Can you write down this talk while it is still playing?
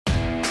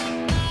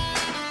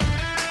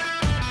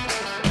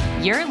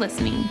You're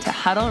listening to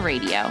Huddle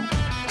Radio.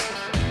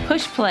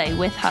 Push play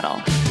with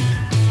Huddle.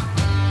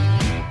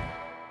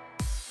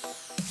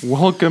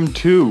 Welcome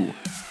to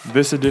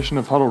this edition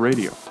of Huddle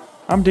Radio.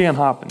 I'm Dan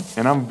Hoppin,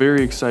 and I'm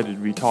very excited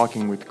to be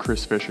talking with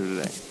Chris Fisher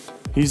today.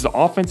 He's the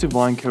offensive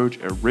line coach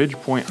at Ridge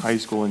Point High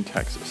School in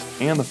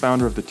Texas and the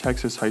founder of the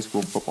Texas High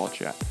School Football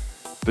Chat.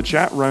 The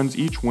chat runs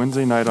each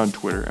Wednesday night on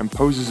Twitter and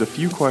poses a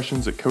few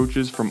questions that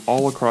coaches from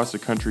all across the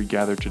country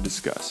gather to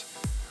discuss.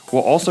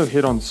 We'll also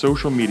hit on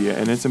social media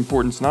and its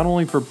importance not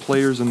only for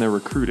players and their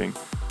recruiting,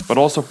 but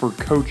also for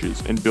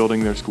coaches in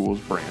building their school's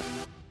brand.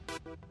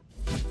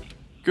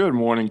 Good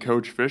morning,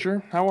 Coach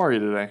Fisher. How are you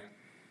today?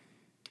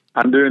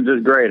 I'm doing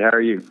just great. How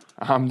are you?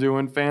 I'm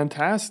doing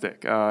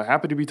fantastic.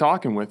 Happy to be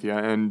talking with you,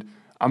 and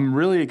I'm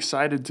really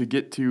excited to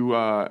get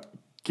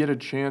a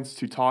chance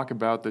to talk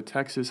about the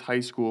Texas High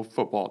School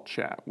Football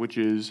Chat, which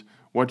is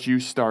what you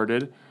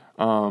started.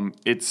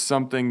 It's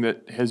something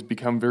that has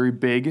become very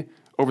big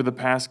over the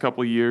past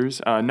couple of years,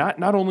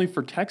 not only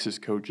for Texas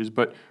coaches,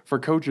 but for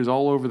coaches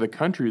all over the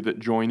country that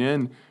join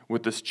in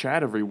with this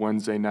chat every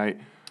Wednesday night.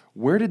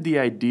 Where did the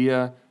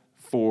idea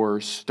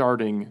for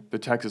starting the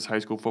Texas High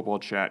School Football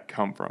Chat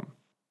come from?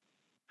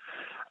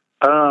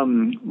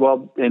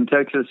 Well, in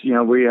Texas,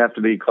 we have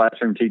to be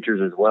classroom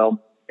teachers as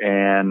well.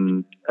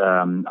 And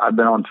I've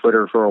been on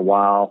Twitter for a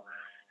while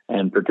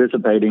and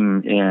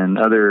participating in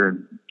other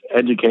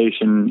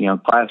education,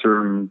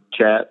 classroom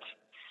chats.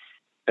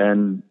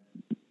 And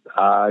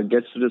I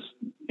guess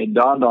it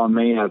dawned on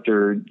me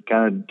after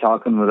kind of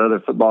talking with other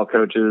football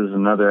coaches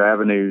and other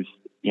avenues,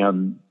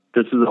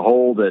 this is a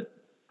hole that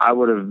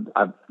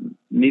I've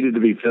needed to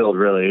be filled,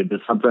 really. It's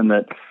just something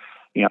that,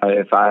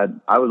 if I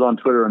was on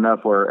Twitter enough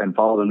and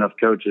followed enough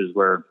coaches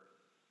where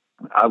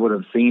I would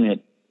have seen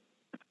it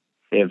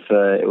if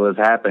it was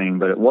happening,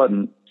 but it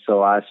wasn't.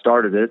 So I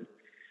started it,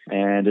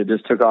 and it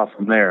just took off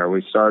from there.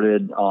 We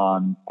started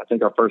on, I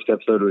think our first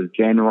episode was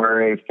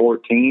January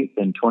 14th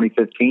in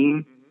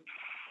 2015,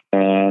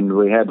 and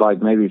we had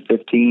like maybe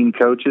 15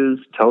 coaches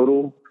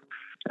total,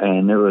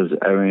 and it was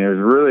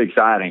really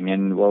exciting.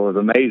 And what was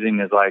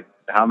amazing is like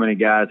how many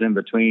guys in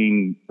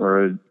between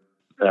were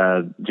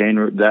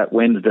January, that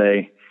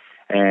Wednesday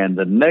and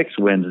the next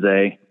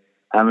Wednesday,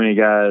 how many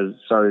guys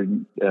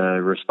started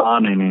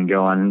responding and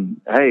going,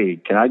 hey,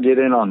 can I get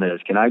in on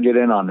this? Can I get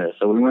in on this?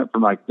 So we went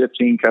from like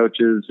 15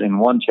 coaches in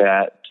one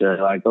chat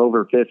to like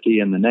over 50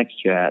 in the next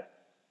chat.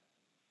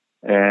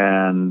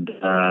 And,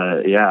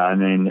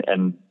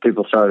 and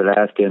people started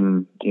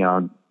asking,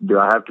 do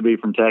I have to be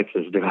from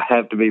Texas? Do I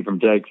have to be from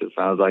Texas?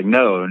 I was like,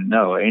 no,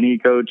 any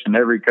coach and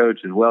every coach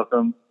is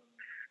welcome.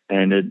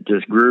 And it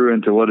just grew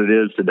into what it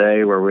is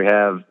today, where we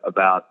have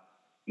about,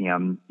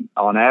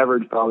 on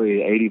average,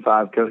 probably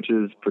 85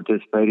 coaches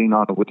participating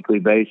on a weekly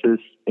basis.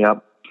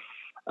 Yep.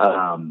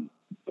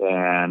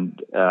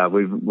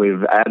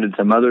 We've added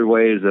some other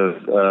ways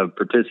of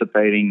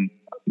participating,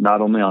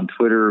 not only on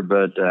Twitter,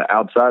 but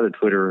outside of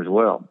Twitter as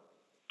well.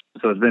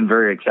 So it's been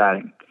very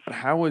exciting.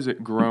 How has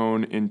it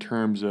grown in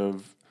terms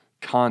of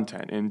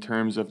content, in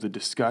terms of the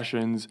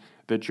discussions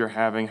that you're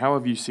having? How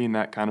have you seen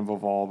that kind of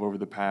evolve over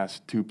the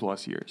past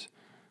 2+ years?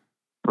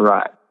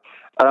 Right.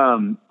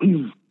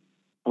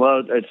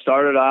 Well, it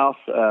started off,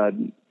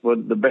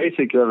 the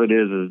basic of it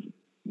is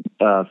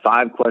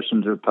 5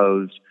 questions are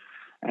posed,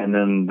 and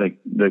then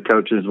the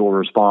coaches will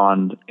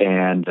respond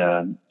and,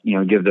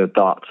 give their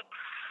thoughts.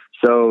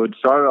 So it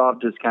started off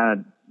just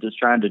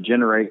trying to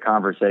generate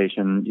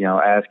conversation,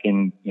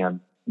 asking,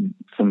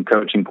 some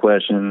coaching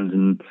questions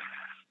and,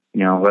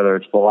 whether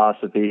it's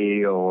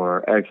philosophy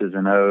or X's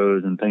and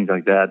O's and things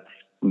like that,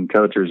 and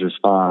coaches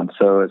respond.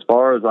 So as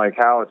far as like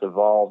how it's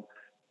evolved,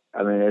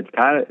 it's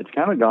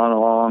kind of gone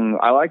along.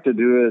 I like to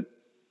do it,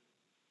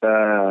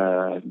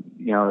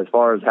 as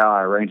far as how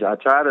I arrange it. I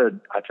try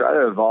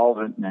to evolve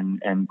it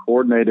and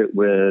coordinate it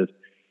with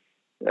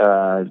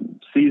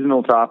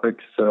seasonal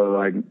topics. So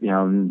like,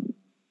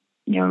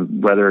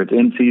 whether it's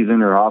in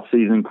season or off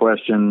season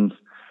questions,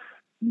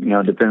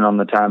 depending on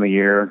the time of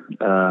year,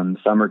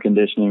 summer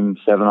conditioning,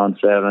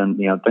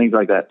 7-on-7, things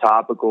like that,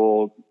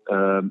 topical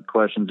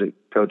questions that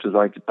coaches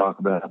like to talk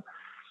about.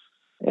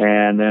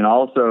 And then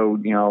also,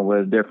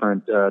 with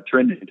different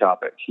trending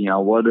topics,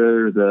 what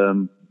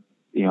are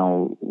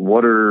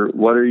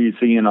you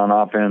seeing on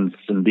offense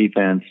and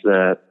defense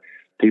that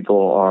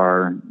people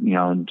are,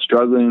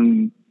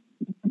 struggling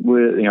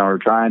with, or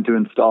trying to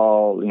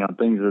install,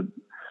 things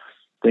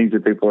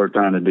that people are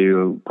trying to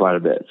do quite a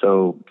bit.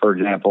 So, for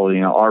example,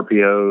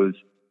 RPOs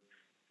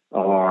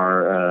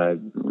are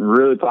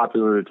really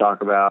popular to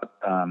talk about.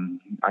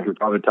 I could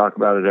probably talk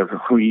about it every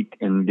week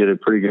and get a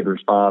pretty good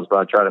response, but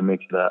I try to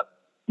mix it up,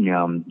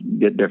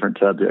 get different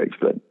subjects.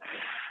 But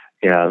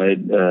yeah,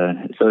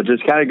 so it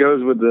just kind of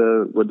goes with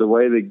the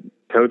way the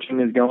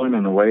coaching is going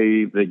and the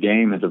way the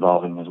game is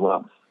evolving as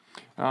well.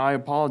 I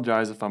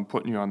apologize if I'm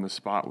putting you on the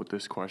spot with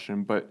this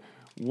question, but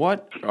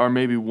what are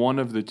maybe one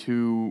of the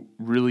 2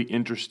 really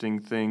interesting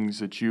things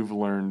that you've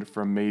learned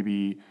from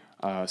maybe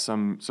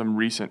some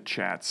recent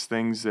chats,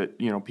 things that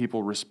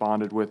people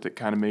responded with that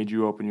kind of made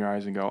you open your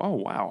eyes and go, oh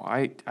wow,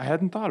 I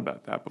hadn't thought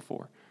about that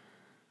before?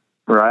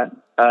 Right.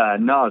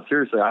 No,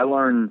 seriously, I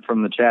learn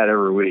from the chat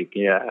every week.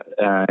 Yeah.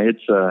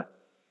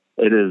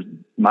 It is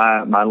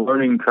my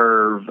learning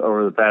curve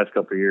over the past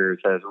couple of years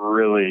has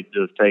really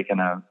just taken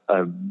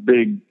a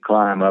big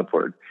climb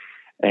upward.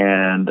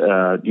 And,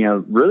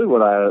 really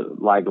what I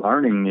like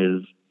learning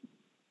is,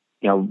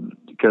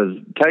 because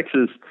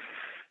Texas,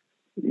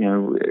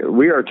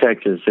 we are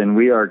Texas and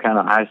we are kind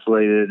of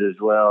isolated as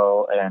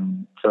well.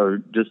 And so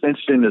just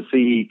interesting to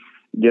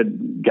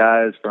get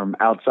guys from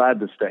outside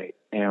the state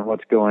and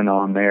what's going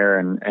on there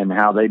and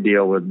how they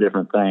deal with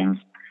different things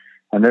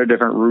and their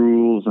different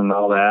rules and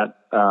all that.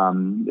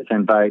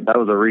 In fact, that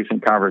was a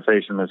recent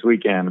conversation this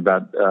weekend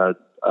about, there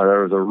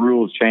was a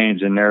rules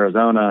change in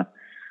Arizona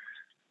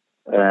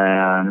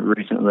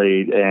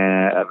recently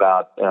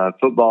about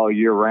football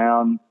year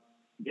round.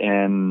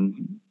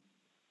 And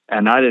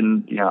I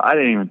didn't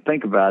even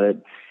think about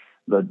it,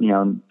 but,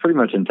 pretty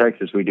much in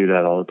Texas, we do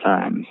that all the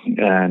time.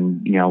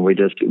 And, we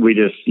just,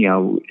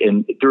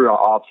 through our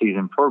off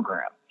season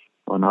program,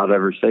 well, not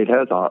every state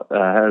has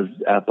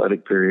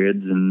athletic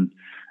periods and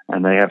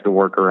they have to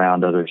work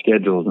around other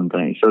schedules and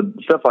things. So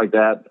stuff like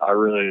that, I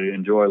really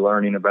enjoy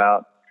learning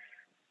about.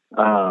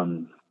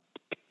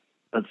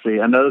 Let's see.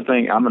 Another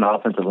thing, I'm an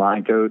offensive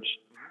line coach.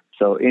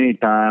 So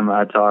anytime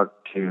I talk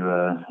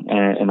to,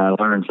 and I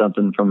learn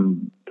something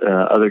from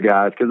other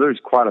guys, because there's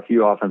quite a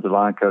few offensive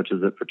line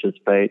coaches that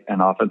participate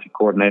and offensive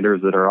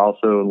coordinators that are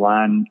also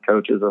line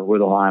coaches or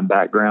with a line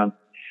background.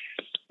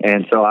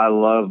 And so I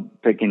love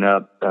picking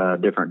up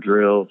different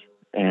drills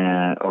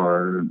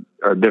or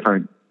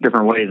different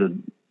ways of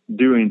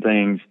doing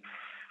things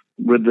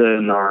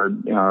within our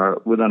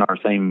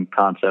same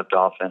concept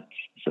offense.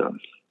 So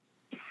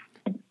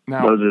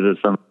now, those are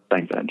just some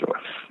things I enjoy.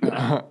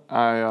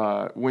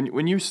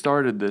 When you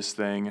started this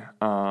thing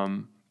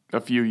a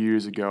few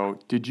years ago,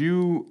 did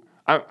you?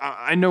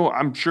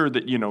 I'm sure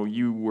that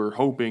you were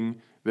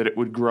hoping that it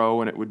would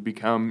grow and it would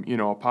become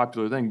a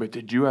popular thing. But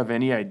did you have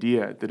any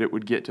idea that it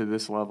would get to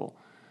this level?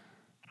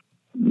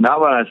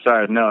 Not when I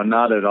started. No,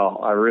 not at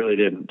all. I really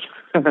didn't.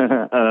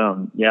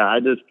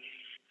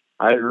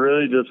 I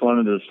really just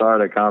wanted to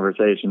start a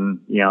conversation,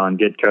 and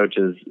get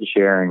coaches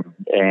sharing.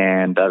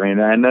 And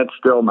and that's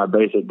still my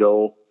basic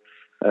goal,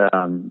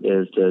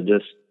 is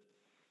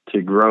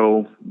to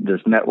grow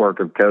this network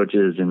of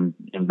coaches and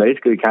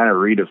basically kind of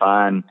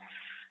redefine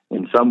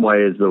in some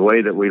ways the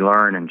way that we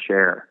learn and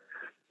share.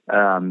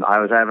 I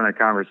was having a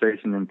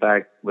conversation, in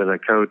fact, with a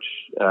coach,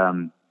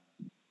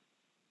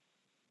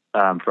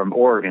 from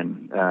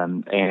Oregon,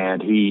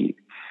 and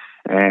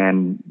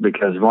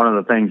because one of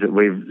the things that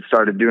we've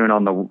started doing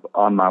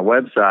on my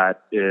website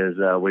is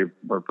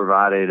we're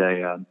provided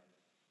a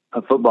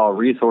football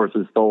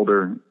resources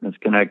folder that's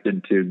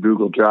connected to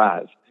Google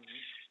Drive.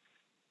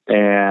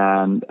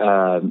 And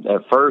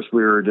at first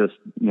we were just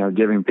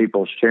giving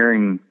people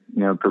sharing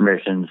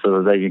permission so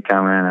that they could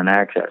come in and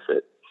access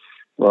it.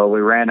 Well, we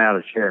ran out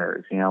of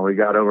shares. We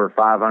got over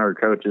 500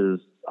 coaches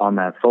on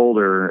that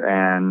folder,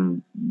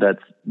 and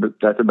that's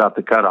about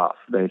the cutoff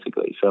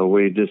basically. So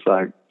we just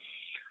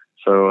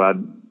So I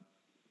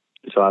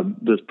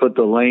just put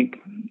the link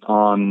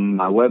on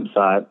my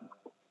website,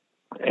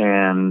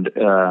 and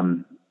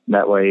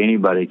that way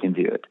anybody can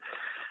view it.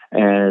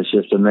 And it's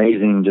just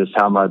amazing just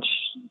how much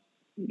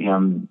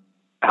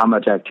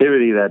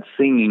activity that's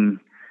seeing,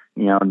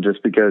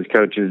 just because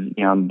coaches,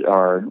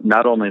 are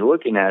not only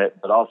looking at it,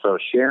 but also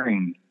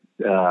sharing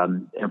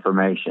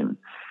information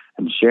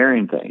and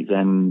sharing things.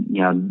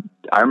 And,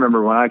 I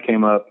remember when I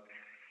came up,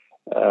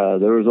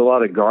 there was a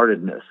lot of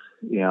guardedness,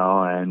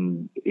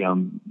 and,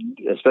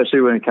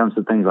 especially when it comes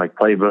to things like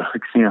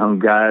playbooks,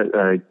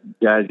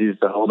 guys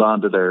used to hold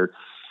on to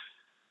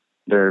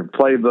their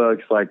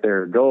playbooks like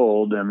they're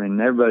gold.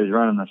 Everybody's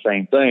running the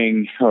same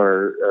thing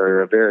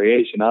or a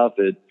variation of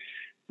it,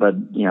 but,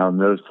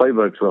 those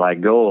playbooks were like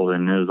gold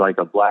and it was like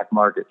a black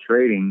market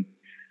trading.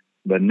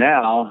 But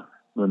now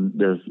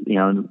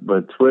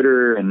with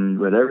Twitter and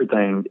with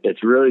everything,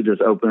 it's really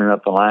just opening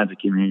up the lines of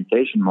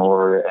communication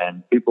more,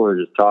 and people are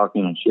just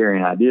talking and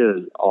sharing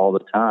ideas all the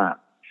time.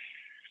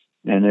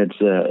 And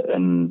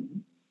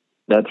and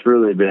that's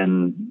really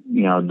been,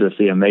 just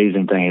the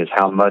amazing thing is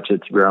how much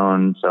it's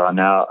grown. So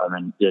now,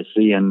 just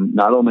seeing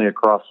not only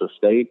across the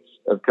states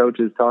of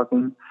coaches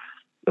talking,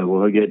 but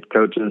we'll get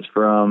coaches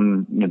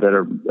from that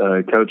are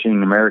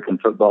coaching American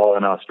football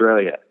in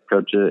Australia,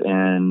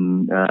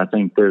 and I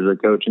think there's a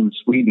coach in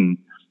Sweden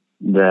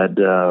that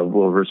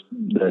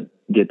that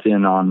gets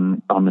in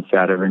on the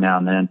chat every now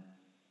and then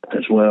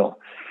as well.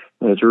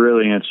 It's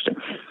really interesting.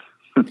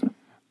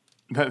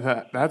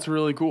 That's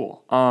really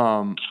cool.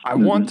 I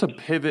want to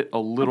pivot a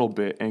little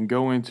bit and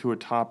go into a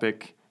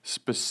topic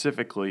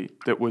specifically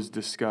that was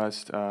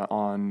discussed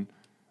on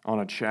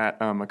a chat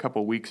a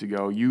couple weeks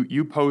ago.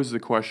 You posed the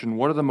question,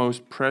 what are the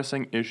most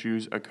pressing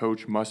issues a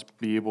coach must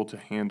be able to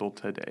handle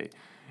today?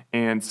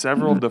 And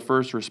several of the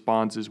first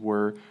responses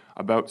were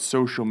about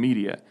social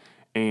media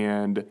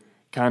and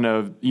kind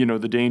of,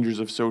 the dangers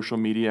of social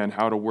media and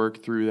how to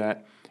work through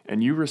that.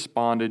 and you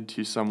responded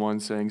to someone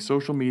saying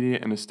social media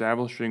and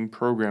establishing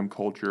program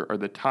culture are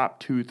the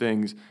top two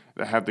things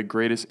that have the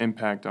greatest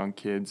impact on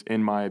kids,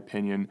 in my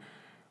opinion.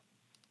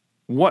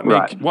 What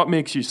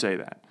makes you say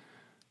that?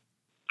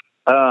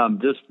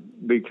 Just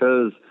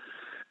because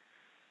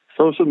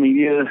social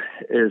media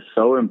is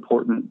so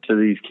important to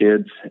these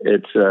kids.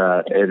 It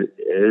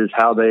is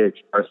how they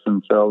express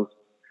themselves,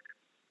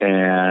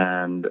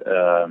 and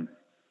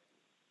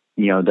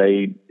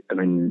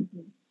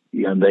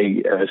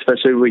they,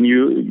 especially when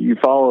you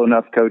follow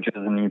enough coaches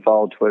and you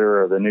follow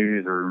Twitter or the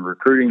news or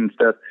recruiting and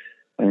stuff,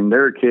 and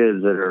there are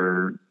kids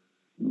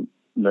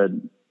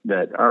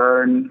that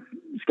earn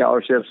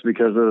scholarships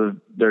because of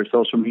their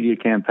social media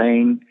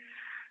campaign.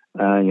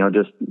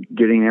 Just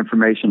getting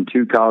information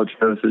to college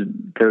coaches.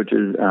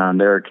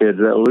 There are kids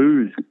that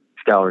lose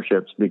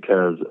scholarships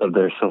because of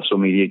their social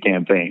media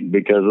campaign,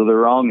 because of the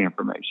wrong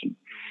information.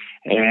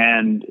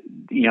 And,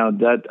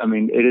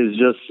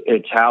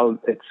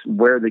 it's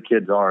where the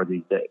kids are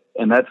these days.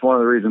 And that's one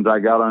of the reasons I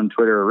got on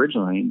Twitter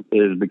originally,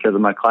 is because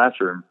of my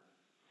classroom.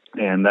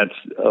 And that's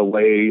a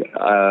way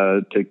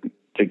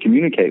to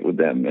communicate with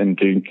them and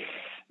to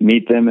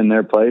meet them in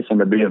their place and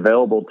to be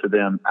available to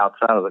them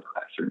outside of the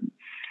classroom.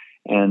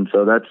 And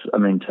so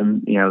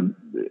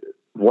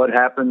what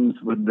happens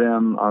with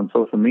them on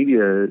social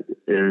media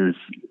is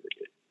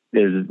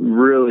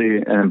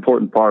really an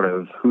important part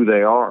of who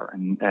they are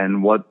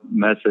and what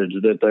message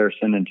that they're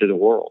sending to the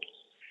world.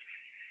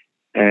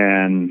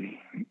 And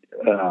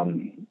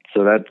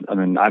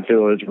I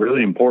feel it's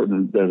really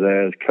important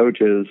that as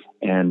coaches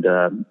and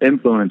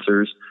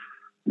influencers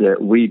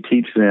that we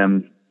teach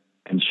them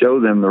and show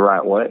them the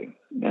right way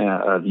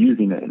of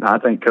using it. And I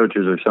think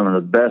coaches are some of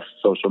the best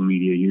social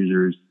media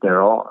users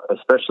there are,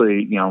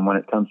 especially, when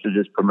it comes to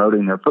just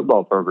promoting their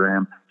football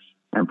program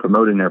and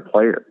promoting their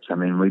players. I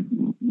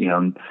mean,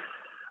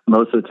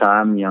 most of the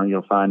time,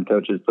 you'll find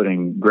coaches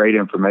putting great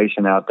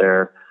information out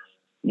there,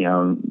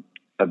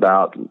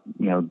 about,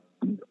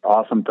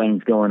 awesome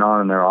things going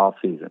on in their off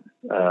season,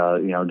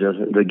 just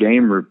the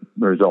game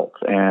results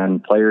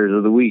and players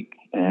of the week,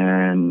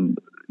 and,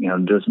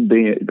 just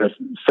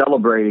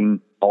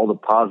celebrating all the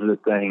positive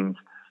things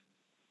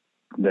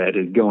that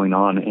is going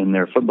on in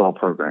their football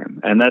program.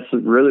 And that's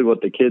really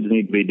what the kids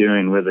need to be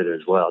doing with it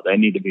as well. They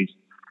need to be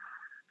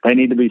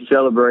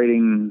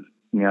celebrating,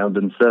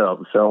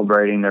 themselves,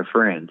 celebrating their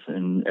friends,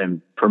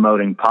 and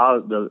promoting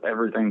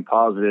everything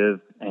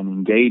positive and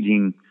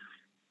engaging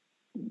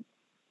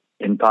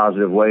in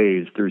positive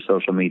ways through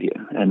social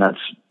media. And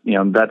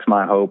that's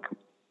my hope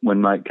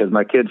because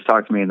my kids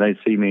talk to me and they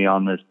see me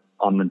on the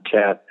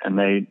chat, and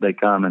they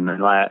come and they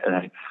laugh,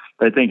 and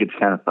they think it's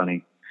kind of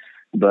funny.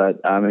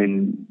 But I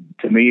mean,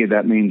 to me,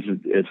 that means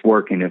it's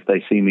working. If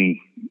they see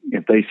me,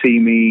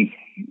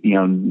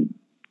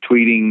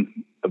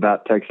 tweeting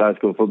about Texas high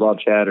school football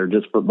chat or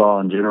just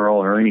football in general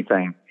or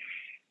anything,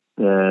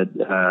 that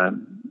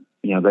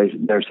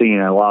they're seeing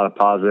a lot of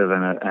positive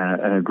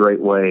and a great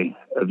way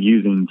of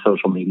using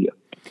social media.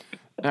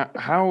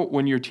 Now,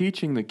 when you're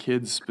teaching the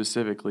kids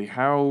specifically,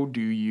 how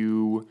do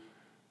you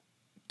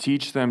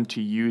teach them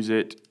to use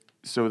it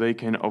so they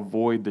can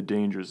avoid the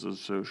dangers of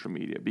social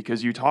media?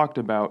 Because you talked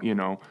about,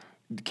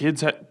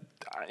 kids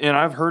and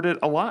I've heard it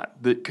a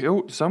lot, that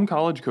some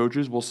college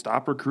coaches will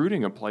stop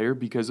recruiting a player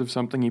because of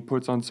something he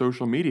puts on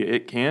social media.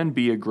 It can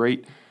be a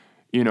great,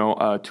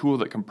 tool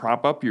that can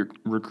prop up your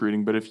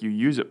recruiting, but if you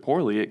use it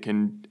poorly, it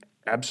can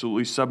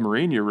absolutely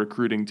submarine your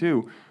recruiting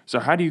too. So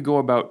how do you go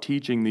about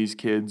teaching these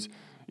kids,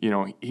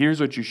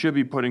 here's what you should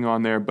be putting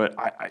on there, but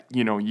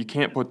you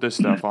can't put this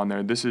stuff on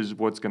there. This is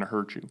what's going to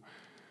hurt you.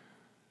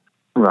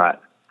 Right.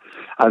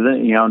 I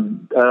think,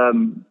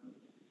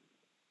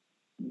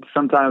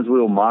 sometimes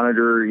we'll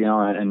monitor,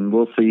 and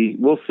we'll see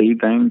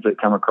things that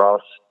come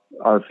across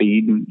our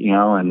feed,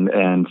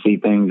 and see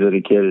things that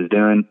a kid is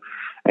doing.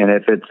 And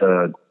if it's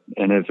a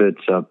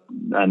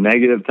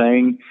negative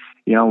thing,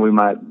 we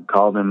might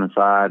call them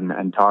aside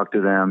and talk to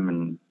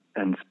them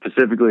and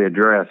specifically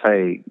address,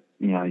 hey,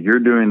 you're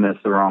doing this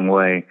the wrong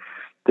way.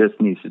 This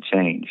needs to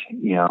change,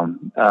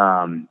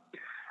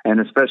 and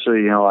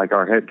especially, like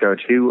our head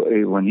coach,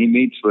 when he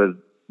meets with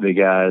the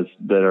guys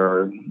that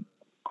are,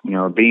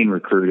 being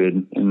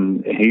recruited,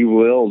 and he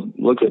will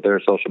look at their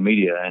social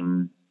media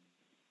and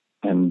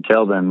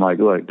tell them, like,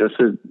 look,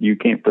 you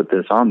can't put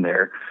this on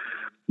there.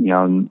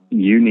 You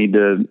need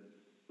to,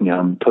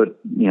 put,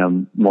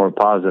 more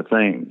positive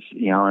things,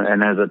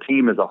 and as a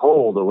team as a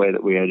whole, the way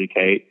that we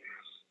educate,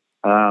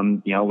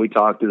 we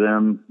talk to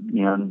them,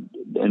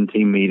 in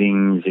team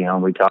meetings,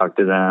 we talk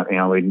to them,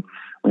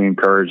 we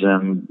encourage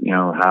them,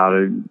 how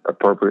to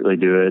appropriately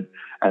do it.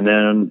 And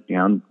then,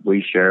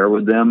 we share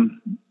with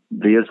them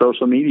via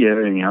social media,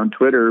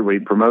 Twitter, we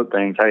promote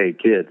things. Hey,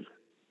 kids,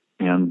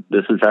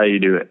 this is how you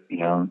do it.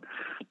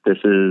 This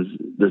is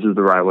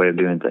the right way of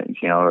doing things,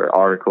 or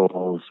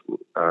articles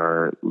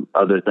or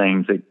other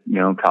things that,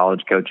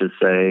 college coaches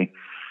say.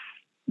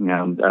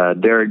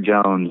 Derek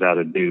Jones out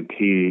of Duke,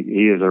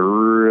 he is a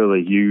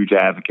really huge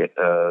advocate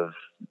of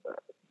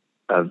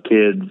of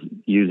kids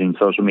using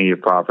social media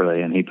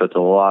properly, and he puts a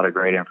lot of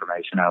great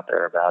information out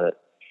there about it.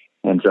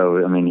 And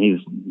so, I mean, he's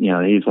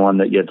one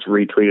that gets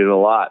retweeted a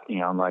lot.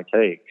 I'm like,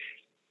 hey,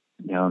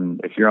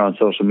 if you're on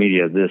social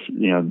media,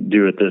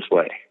 do it this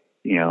way,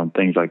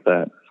 things like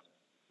that.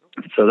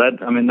 So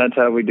that's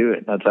how we do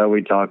it. That's how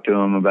we talk to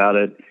them about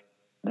it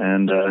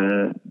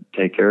and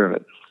take care of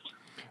it.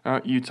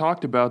 You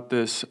talked about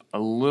this a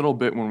little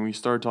bit when we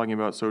started talking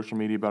about social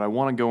media, but I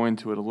want to go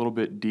into it a little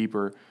bit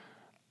deeper.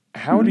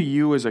 How do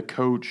you as a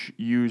coach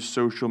use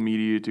social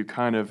media to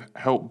kind of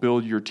help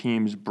build your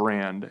team's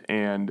brand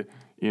and,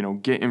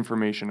 get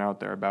information out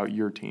there about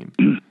your team?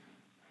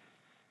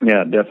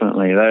 Yeah,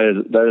 definitely.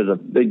 That is a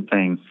big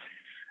thing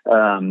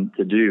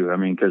to do. I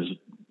mean, because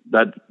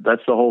that's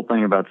the whole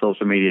thing about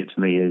social media to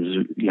me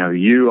is,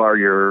 you are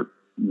your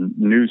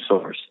news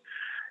source.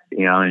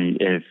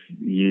 If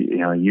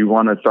you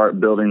want to start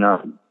building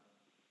up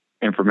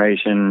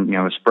information,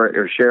 spread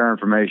or share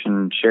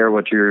information, share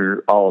what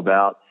you're all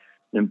about,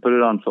 then put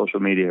it on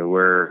social media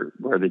where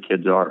the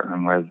kids are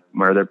and where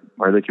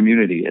the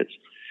community is.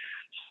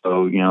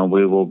 So,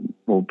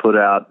 we'll put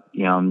out,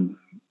 we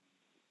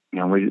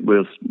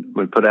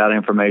put out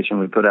information,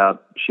 we put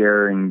out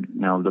sharing,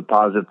 the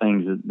positive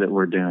things that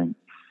we're doing,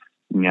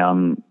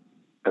 and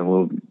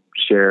we'll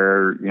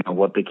share,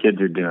 what the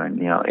kids are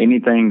doing,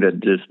 anything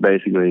that just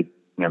basically,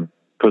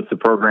 puts the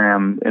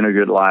program in a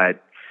good light.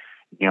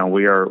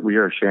 We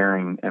are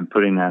sharing and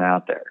putting that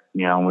out there.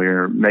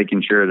 We're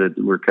making sure that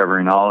we're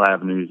covering all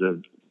avenues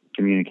of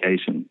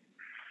communication.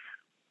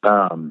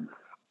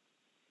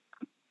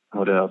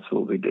 What else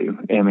will we do?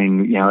 I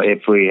mean,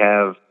 if we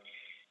have,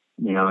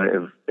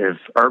 if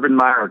Urban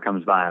Meyer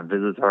comes by and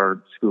visits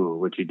our school,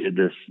 which he did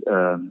this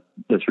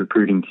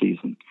recruiting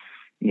season,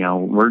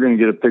 we're going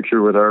to get a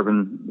picture with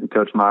Urban,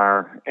 Coach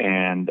Meyer,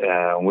 and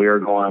we are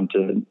going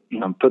to,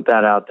 put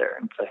that out there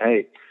and say,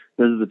 hey,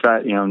 this is the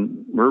type,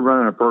 we're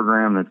running a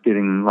program that's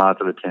getting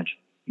lots of attention.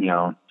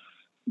 You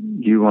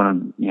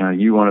want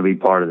to be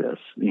part of this,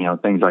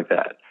 things like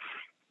that.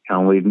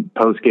 We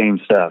post game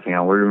stuff,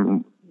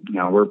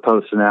 we're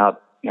posting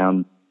out,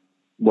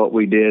 what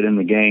we did in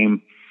the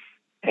game,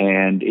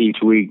 and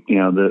each week,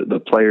 the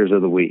players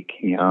of the week,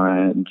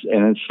 and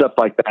it's stuff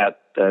like that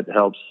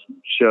helps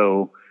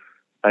show,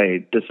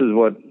 hey, this is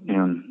what,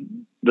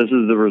 this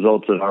is the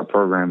results that our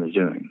program is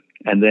doing.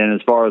 And then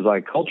as far as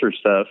like culture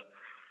stuff,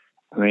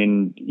 I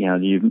mean,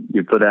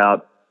 you put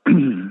out,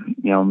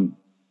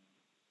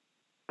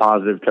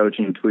 positive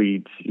coaching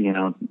tweets,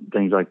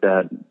 things like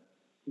that,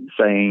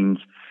 sayings.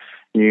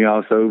 You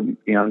also,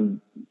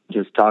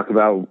 just talk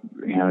about,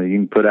 you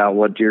can put out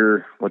what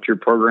your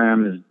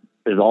program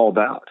is all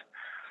about.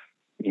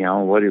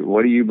 What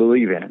do you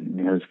believe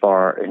in as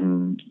far,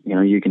 and,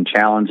 you can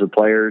challenge the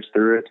players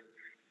through it,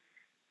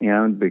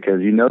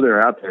 because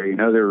they're out there,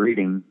 they're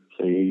reading.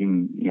 So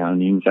you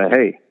can say,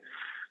 hey,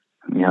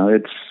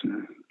 it's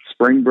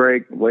spring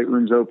break, weight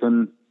room's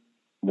open.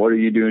 What are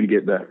you doing to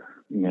get better?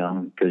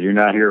 Because you're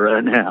not here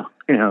right now,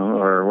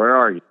 or where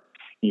are you?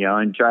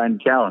 And try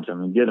and challenge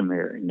them and get them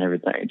here and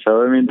everything.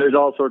 So, I mean, there's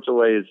all sorts of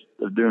ways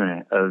of doing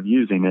it, of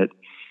using it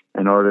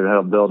in order to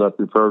help build up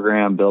your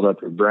program, build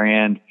up your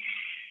brand.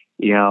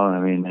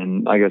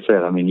 And like I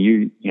said, I mean,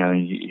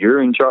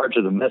 you're in charge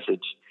of the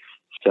message.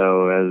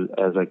 So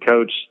as a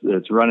coach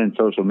that's running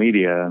social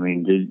media, I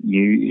mean,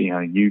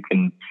 you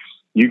can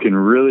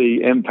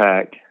really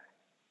impact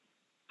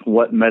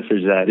what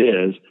message that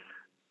is,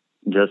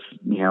 just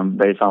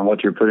based on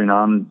what you're putting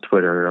on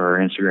Twitter or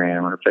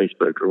Instagram or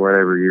Facebook or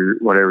whatever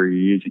you're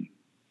using.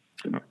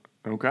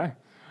 Okay.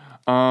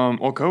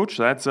 Well, Coach,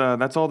 that's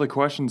all the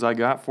questions I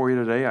got for you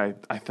today.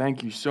 I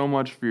thank you so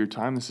much for your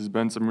time. This has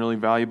been some really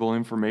valuable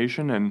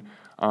information, and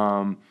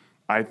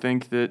I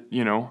think that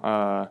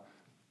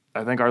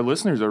I think our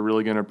listeners are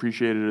really going to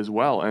appreciate it as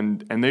well,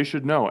 and they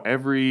should know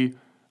every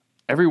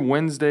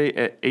Wednesday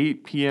at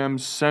 8 p.m.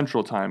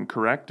 Central Time,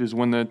 correct, is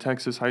when the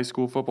Texas High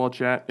School Football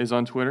Chat is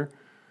on Twitter?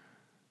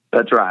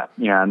 That's right.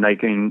 Yeah, and they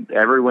can,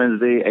 every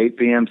Wednesday, 8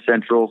 p.m.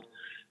 Central,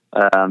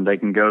 they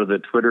can go to the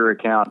Twitter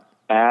account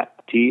at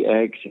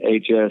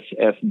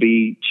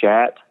TXHSFB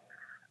Chat,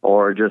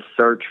 or just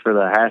search for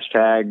the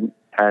hashtag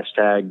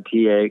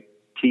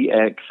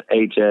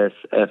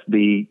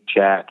TXHSFB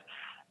Chat,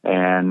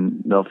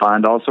 and they'll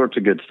find all sorts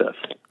of good stuff.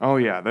 Oh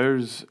yeah,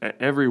 there's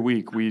every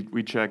week we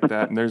check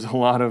that, and there's a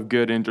lot of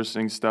good,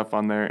 interesting stuff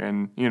on there.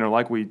 And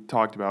like we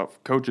talked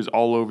about, coaches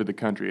all over the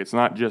country. It's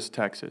not just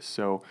Texas.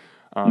 So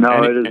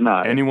no, it is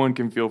not. Anyone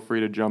can feel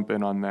free to jump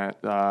in on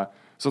that.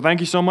 So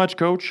thank you so much,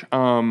 Coach.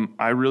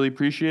 I really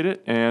appreciate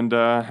it, and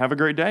have a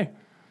great day.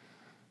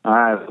 All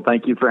right, well,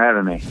 thank you for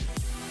having me.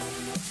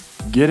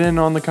 Get in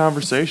on the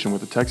conversation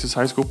with the Texas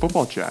High School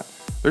Football Chat.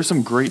 There's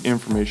some great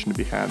information to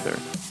be had there.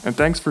 And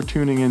thanks for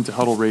tuning in to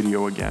Huddle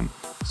Radio again.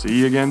 See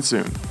you again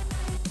soon.